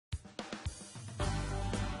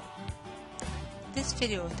This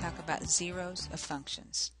video will talk about zeros of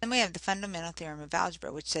functions. Then we have the Fundamental Theorem of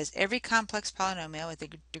Algebra, which says every complex polynomial with a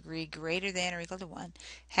degree greater than or equal to 1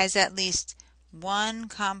 has at least one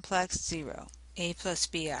complex zero, a plus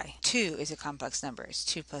bi. 2 is a complex number, it's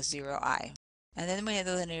 2 plus 0i. And then we have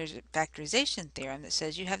the Linear Factorization Theorem that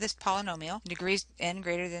says you have this polynomial, degrees n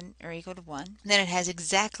greater than or equal to 1, then it has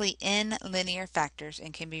exactly n linear factors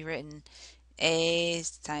and can be written a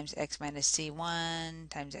times x minus c1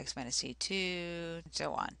 times x minus c2, and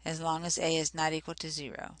so on, as long as a is not equal to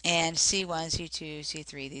 0. And c1, c2,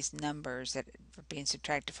 c3, these numbers that are being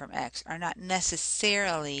subtracted from x are not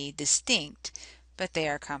necessarily distinct, but they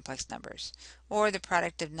are complex numbers, or the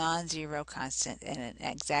product of non-zero constant and an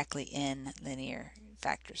exactly n linear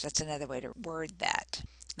factors. That's another way to word that.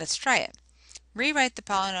 Let's try it. Rewrite the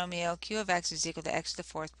polynomial q of x is equal to x to the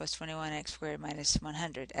fourth plus 21x squared minus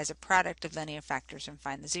 100 as a product of linear factors and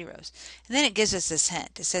find the zeros. And then it gives us this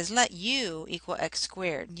hint. It says let u equal x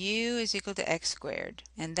squared. U is equal to x squared.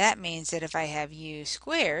 And that means that if I have u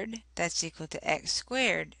squared, that's equal to x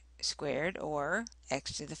squared squared, or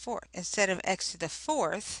x to the fourth. Instead of x to the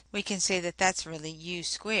fourth, we can say that that's really u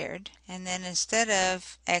squared. And then instead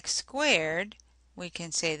of x squared, we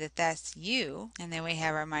can say that that's u, and then we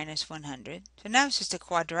have our minus 100. So now it's just a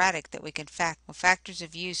quadratic that we can factor. Well, factors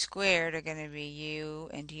of u squared are going to be u,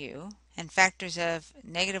 and factors of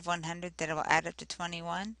negative 100 that will add up to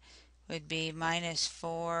 21 would be minus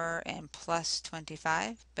 4 and plus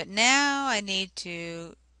 25. But now I need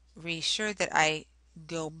to be sure that I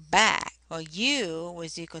go back. Well, u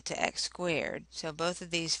was equal to x squared, so both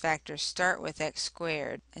of these factors start with x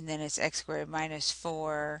squared, and then it's x squared minus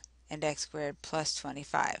 4 and x squared plus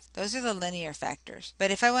 25. Those are the linear factors. But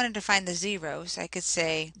if I wanted to find the zeros, I could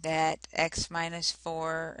say that x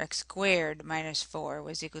squared minus 4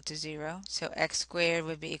 was equal to 0. So x squared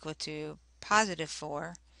would be equal to positive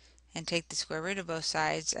 4. And take the square root of both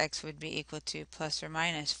sides, x would be equal to plus or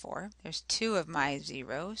minus 4. There's two of my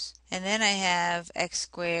zeros. And then I have x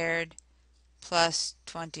squared plus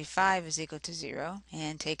 25 is equal to 0,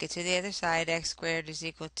 and take it to the other side, x squared is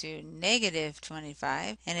equal to negative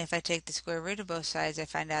 25, and if I take the square root of both sides, I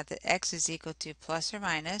find out that x is equal to plus or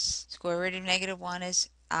minus, square root of negative 1 is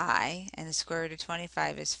I, and the square root of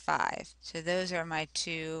 25 is 5. So those are my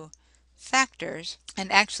two factors,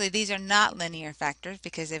 and actually these are not linear factors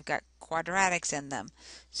because they've got quadratics in them.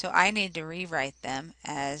 So I need to rewrite them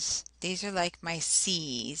as, these are like my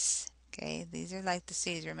c's. Okay, these are like the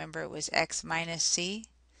c's. Remember, it was x minus c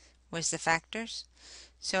was the factors.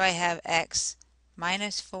 So I have x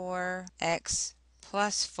minus 4, x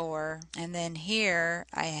plus 4, and then here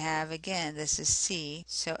I have, again, this is c,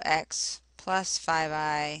 so x plus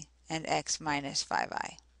 5i and x minus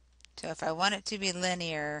 5i. So if I want it to be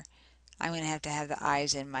linear, I'm going to have the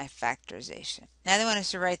i's in my factorization. Now they want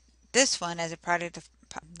us to write this one as a product of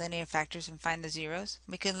linear factors and find the zeros.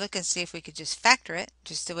 We can look and see if we could just factor it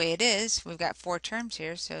just the way it is. We've got 4 terms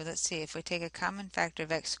here, so let's see. If we take a common factor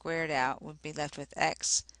of x squared out, we'll be left with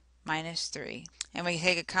x minus 3. And we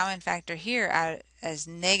take a common factor here out as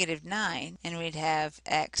negative 9, and we'd have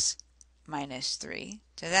x minus 3.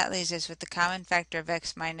 So that leaves us with the common factor of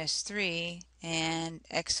x minus 3 and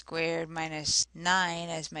x squared minus 9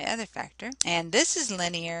 as my other factor. And this is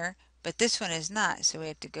linear, but this one is not, so we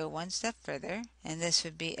have to go one step further, and this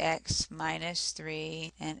would be x minus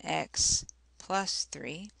 3 and x plus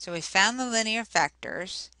 3. So we found the linear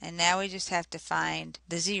factors, and now we just have to find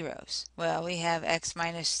the zeros. Well, we have x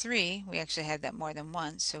minus 3. We actually had that more than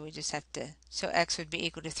once, so we just have to, so x would be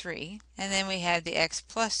equal to 3. And then we have the x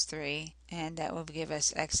plus 3, and that will give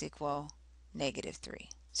us x equal negative 3.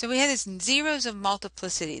 So we have this zeros of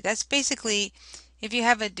multiplicity. That's basically, if you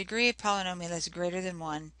have a degree of polynomial that's greater than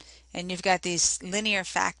 1, and you've got these linear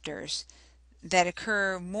factors that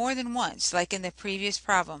occur more than once, like in the previous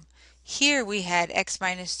problem. Here we had x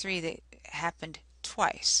minus 3 that happened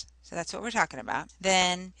twice. So that's what we're talking about.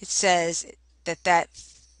 Then it says that that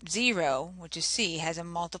 0, which is c, has a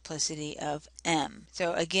multiplicity of m.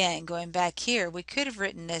 So again, going back here, we could have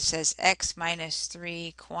written this as x minus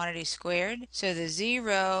 3 quantity squared. So the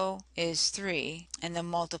 0 is 3, and the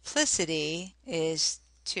multiplicity is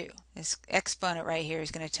 2. This exponent right here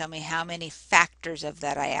is going to tell me how many factors of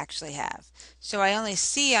that I actually have. So I only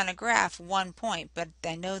see on a graph 1 point, but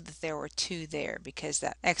I know that there were 2 there because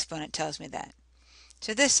that exponent tells me that.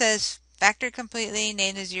 So this says factor completely,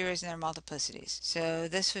 name the zeros and their multiplicities. So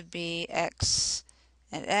this would be x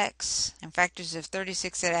and x, and factors of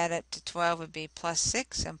 36 that add up to 12 would be plus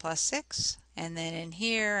 6 and plus 6. And then in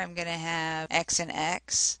here I'm going to have x and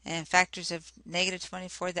x, and factors of negative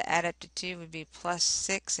 24 that add up to 2 would be plus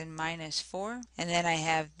 6 and minus 4. And then I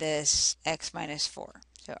have this x minus 4.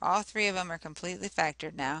 So all three of them are completely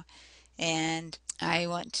factored now. And I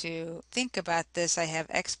want to think about this. I have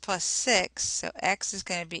x plus 6, so x is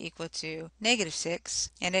going to be equal to negative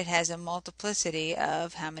 6, and it has a multiplicity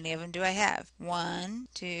of, how many of them do I have? 1,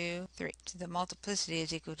 2, 3. So the multiplicity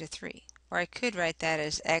is equal to 3. Or I could write that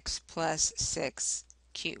as x plus 6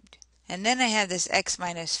 cubed. And then I have this x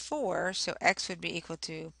minus 4, so x would be equal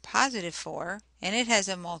to positive 4, and it has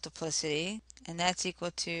a multiplicity, and that's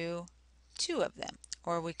equal to 2 of them.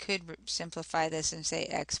 Or we could simplify this and say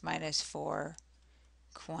x minus 4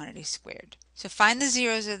 quantity squared. So find the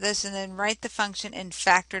zeros of this and then write the function in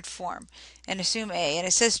factored form and assume A. And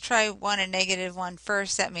it says try 1 and negative 1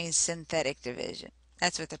 first. That means synthetic division.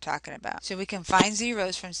 That's what they're talking about. So we can find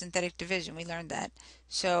zeros from synthetic division. We learned that.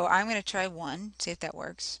 So I'm going to try 1, see if that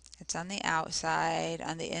works. It's on the outside.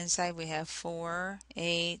 On the inside we have 4,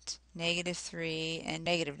 8, negative 3, and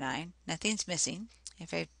negative 9. Nothing's missing.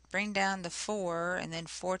 If I bring down the 4, and then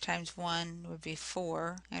 4 times 1 would be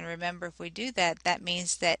 4. And remember, if we do that, that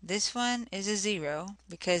means that this one is a 0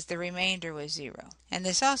 because the remainder was 0. And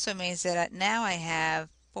this also means that now I have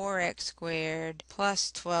 4x squared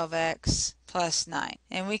plus 12x plus 9.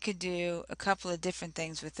 And we could do a couple of different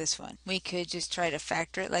things with this one. We could just try to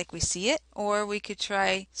factor it like we see it, or we could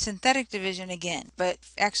try synthetic division again, but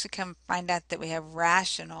actually come find out that we have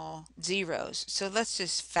rational zeros. So let's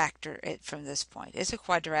just factor it from this point. It's a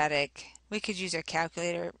quadratic. We could use our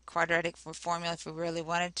calculator quadratic formula if we really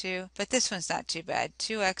wanted to, but this one's not too bad.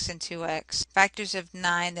 2x and 2x. Factors of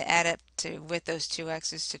 9 that add up to, with those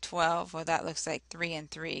 2x's, to 12. Well, that looks like 3 and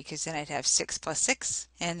 3, because then I'd have 6 plus 6.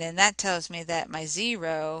 And then that tells me that my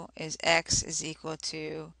 0 is x is equal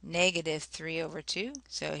to negative 3 over 2.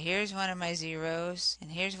 So here's one of my zeros,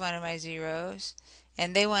 and here's one of my zeros.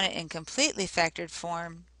 And they want it in completely factored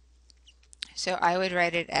form. So I would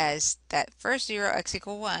write it as that first 0, x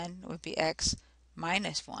equal 1, would be x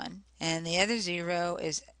minus 1. And the other 0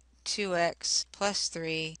 is 2x plus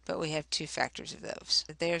 3, but we have two factors of those.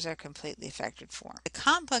 So there's our completely factored form. The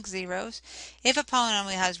complex zeros, if a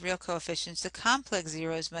polynomial has real coefficients, the complex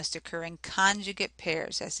zeros must occur in conjugate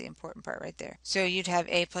pairs. That's the important part right there. So you'd have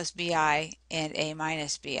a plus bi and a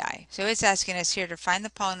minus bi. So it's asking us here to find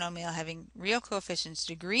the polynomial having real coefficients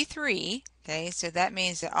degree 3. Okay, so that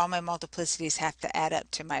means that all my multiplicities have to add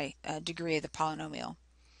up to my degree of the polynomial.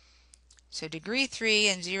 So degree 3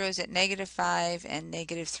 and zeros at negative 5 and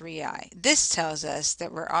negative 3i. This tells us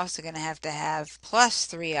that we're also going to have plus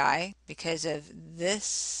 3i because of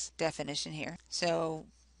this definition here. So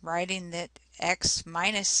writing that x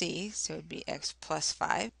minus c, so it would be x plus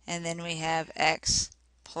 5. And then we have x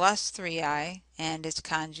plus 3i and its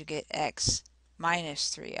conjugate x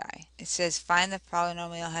minus 3i. It says find the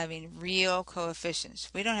polynomial having real coefficients.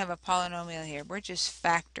 We don't have a polynomial here. We're just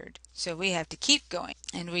factored. So we have to keep going.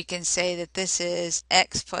 And we can say that this is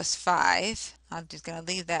x plus 5. I'm just going to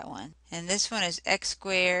leave that one. And this one is x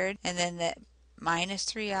squared. And then the minus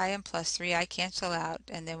 3i and plus 3i cancel out.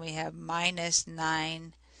 And then we have minus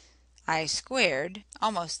 9i squared.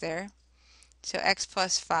 Almost there. So x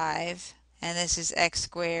plus 5. And this is x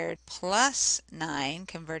squared plus 9,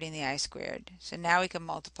 converting the I squared. So now we can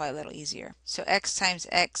multiply a little easier. So x times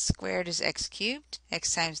x squared is x cubed.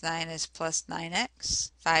 X times 9 is plus 9x.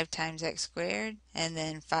 5 times x squared. And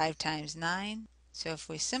then 5 times 9. So if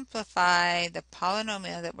we simplify, the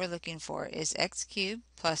polynomial that we're looking for is x cubed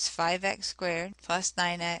plus 5x squared plus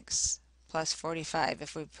 9x plus 45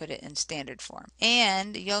 if we put it in standard form.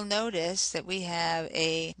 And you'll notice that we have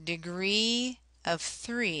a degree of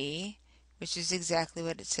 3, which is exactly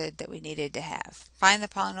what it said that we needed to have. Find the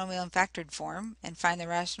polynomial in factored form and find the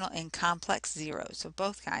rational in complex zeros, so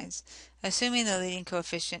both kinds, assuming the leading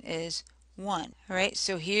coefficient is 1. All right,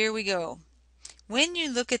 so here we go. When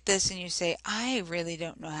you look at this and you say, I really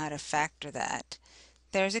don't know how to factor that,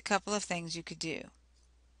 there's a couple of things you could do.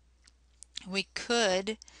 We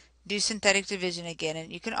could do synthetic division again,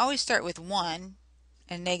 and you can always start with 1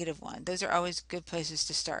 and negative 1. Those are always good places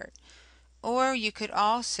to start. Or you could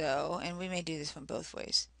also, and we may do this one both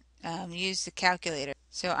ways, use the calculator.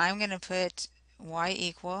 So I'm going to put y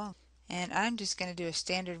equal, and I'm just going to do a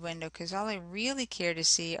standard window because all I really care to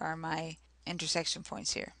see are my intersection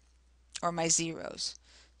points here, or my zeros.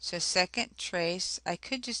 So second trace, I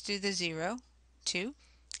could just do the 0, 2,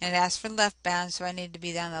 and it asks for left bound, so I need to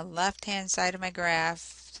be down the left hand side of my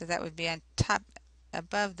graph, so that would be on top,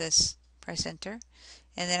 above this price center,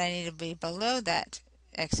 and then I need to be below that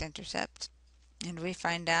x-intercept, and we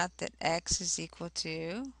find out that x is equal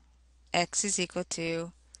to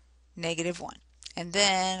negative 1. And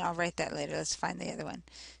then I'll write that later. Let's find the other one.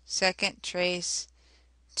 Second trace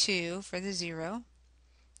 2 for the 0,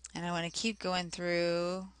 and I want to keep going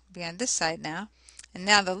through, be on this side now. And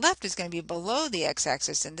now the left is going to be below the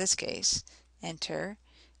x-axis in this case. Enter,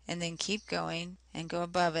 and then keep going and go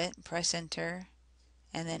above it, press enter,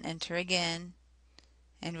 and then enter again,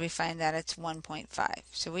 and we find that it's 1.5.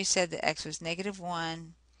 So we said that x was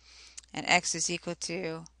 -1 and x is equal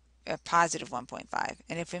to a positive 1.5.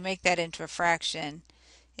 And if we make that into a fraction,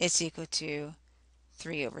 it's equal to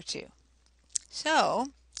 3/2.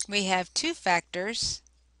 So we have two factors,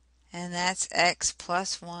 and that's x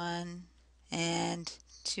plus 1 and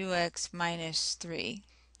 2x minus 3.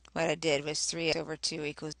 What I did was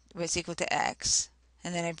 3/2 was equal to x.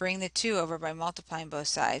 And then I bring the 2 over by multiplying both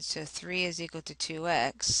sides. So 3 is equal to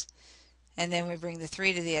 2x. And then we bring the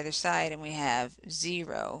 3 to the other side, and we have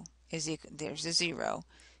 0 is equal, there's a 0,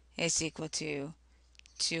 is equal to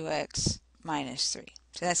 2x minus 3.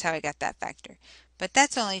 So that's how I got that factor. But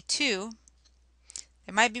that's only 2.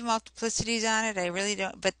 There might be multiplicities on it. I really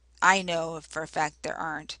don't, but I know for a fact there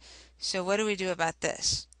aren't. So what do we do about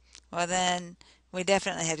this? Well, then we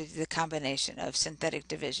definitely have to do the combination of synthetic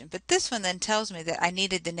division. But this one then tells me that I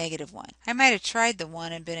needed the -1. I might have tried the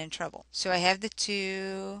 1 and been in trouble. So I have the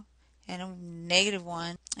 2 and a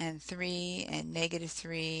 -1 and 3 and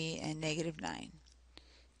 -3 and -9.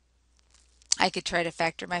 I could try to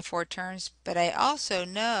factor my 4 terms, but I also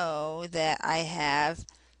know that I have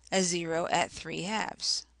a 0 at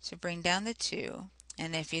 3/2. So bring down the 2,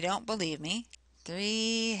 and if you don't believe me,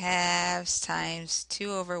 3/2 times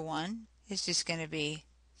 2/1 is just going to be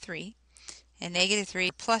 3. And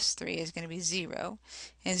 -3 plus 3 is going to be 0.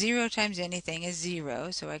 And 0 times anything is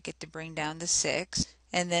 0, so I get to bring down the 6.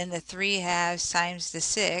 And then the 3/2 times the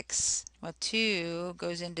 6, well, 2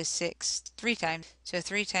 goes into 6 3 times. So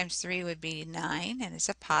 3 times 3 would be 9, and it's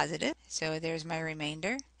a positive. So there's my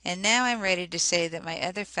remainder. And now I'm ready to say that my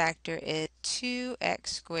other factor is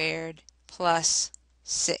 2x squared plus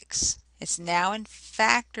 6. It's now in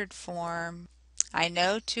factored form. I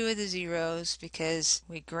know 2 of the zeros because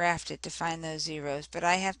we graphed it to find those zeros, but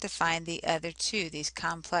I have to find the other 2, these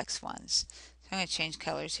complex ones. So I'm going to change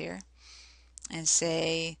colors here and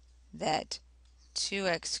say that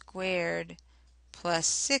 2x squared plus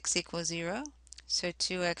 6 equals 0. So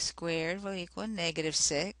 2x squared will equal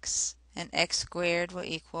 -6, and x squared will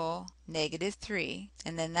equal -3.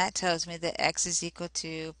 And then that tells me that x is equal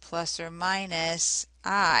to plus or minus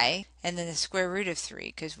I, and then the square root of 3,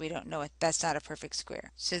 because we don't know it. That's not a perfect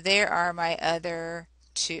square. So there are my other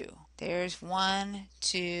 2. There's 1,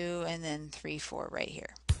 2, and then 3, 4 right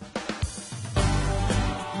here.